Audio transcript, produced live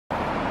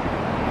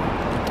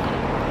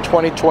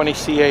2020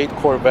 C8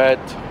 Corvette.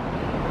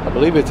 I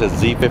believe it's a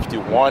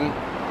Z51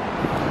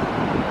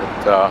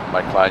 that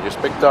my client just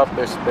picked up.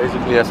 This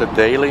basically as a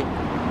daily.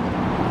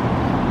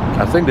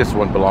 I think this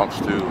one belongs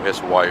to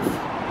his wife.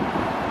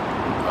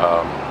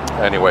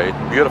 Anyway,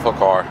 beautiful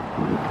car.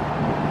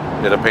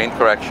 Did a paint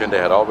correction. They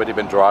had already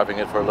been driving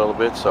it for a little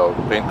bit, so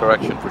paint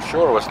correction for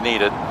sure was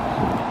needed.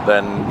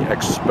 Then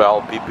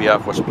Xpel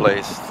PPF was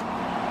placed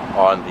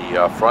on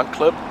the front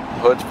clip,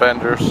 hood,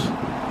 fenders,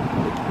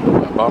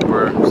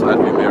 bumper, side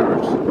view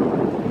mirrors,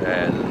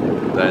 and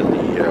then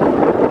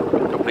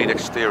the complete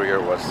exterior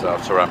was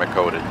ceramic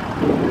coated.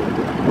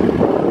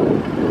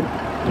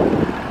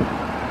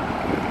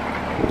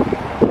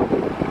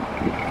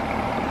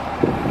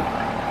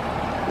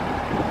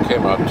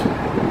 Came out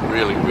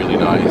really, really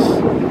nice.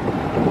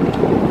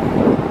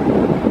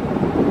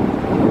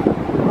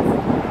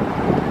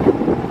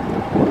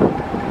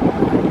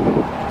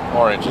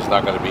 Orange is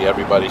not going to be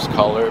everybody's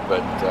color,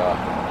 but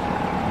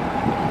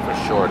for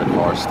sure the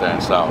car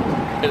stands out.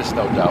 There's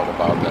no doubt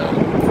about that.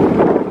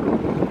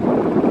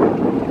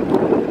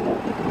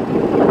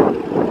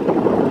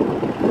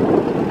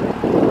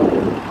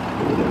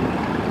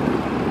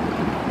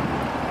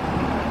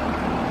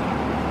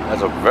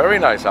 Has a very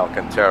nice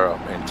Alcantara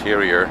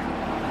interior.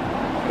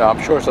 Now,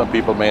 I'm sure some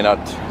people may not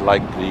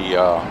like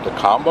the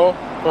combo,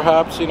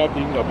 perhaps,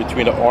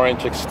 between the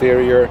orange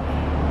exterior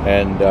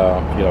and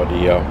the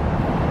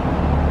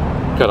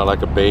kind of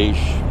like a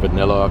beige,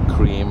 vanilla,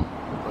 cream,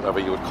 whatever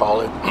you would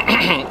call it,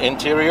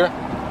 interior.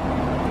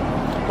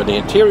 But the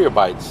interior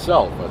by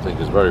itself, I think,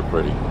 is very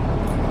pretty.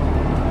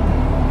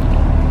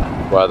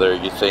 Whether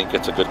you think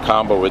it's a good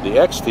combo with the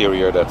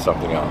exterior, that's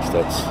something else.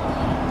 That's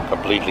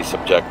completely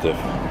subjective.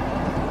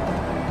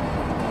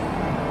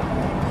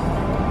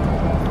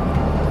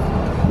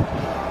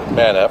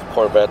 Man,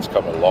 Corvettes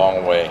come a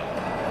long way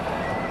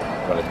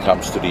when it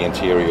comes to the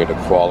interior, the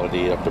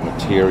quality of the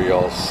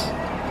materials,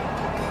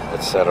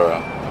 etc.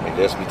 I mean,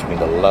 this between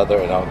the leather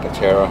and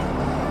Alcantara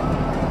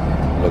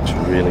looks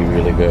really,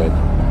 really good.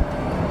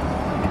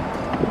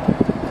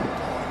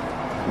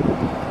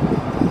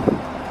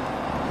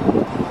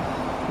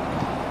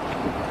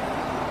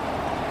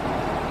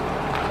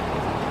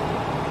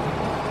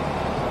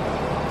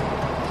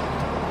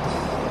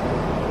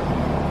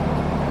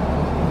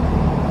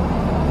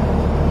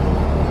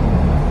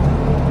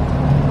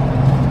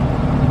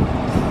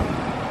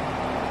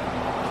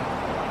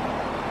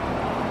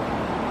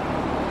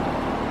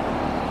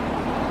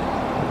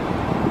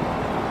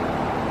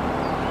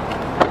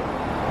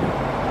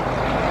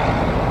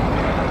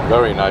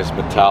 Very nice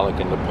metallic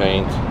in the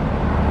paint.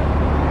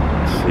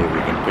 Let's see if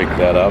we can pick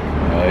that up.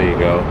 There you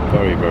go.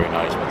 Very, very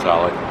nice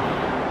metallic.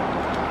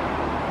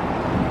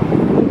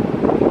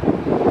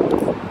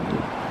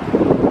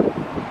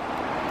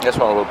 This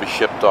one will be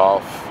shipped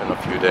off in a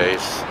few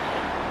days.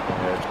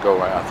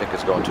 I think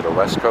it's going to the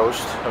west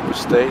coast of the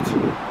state.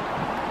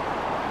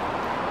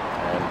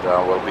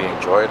 And will be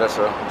enjoyed as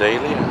a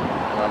daily.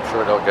 And I'm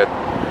sure they'll get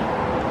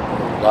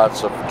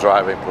lots of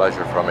driving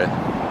pleasure from it.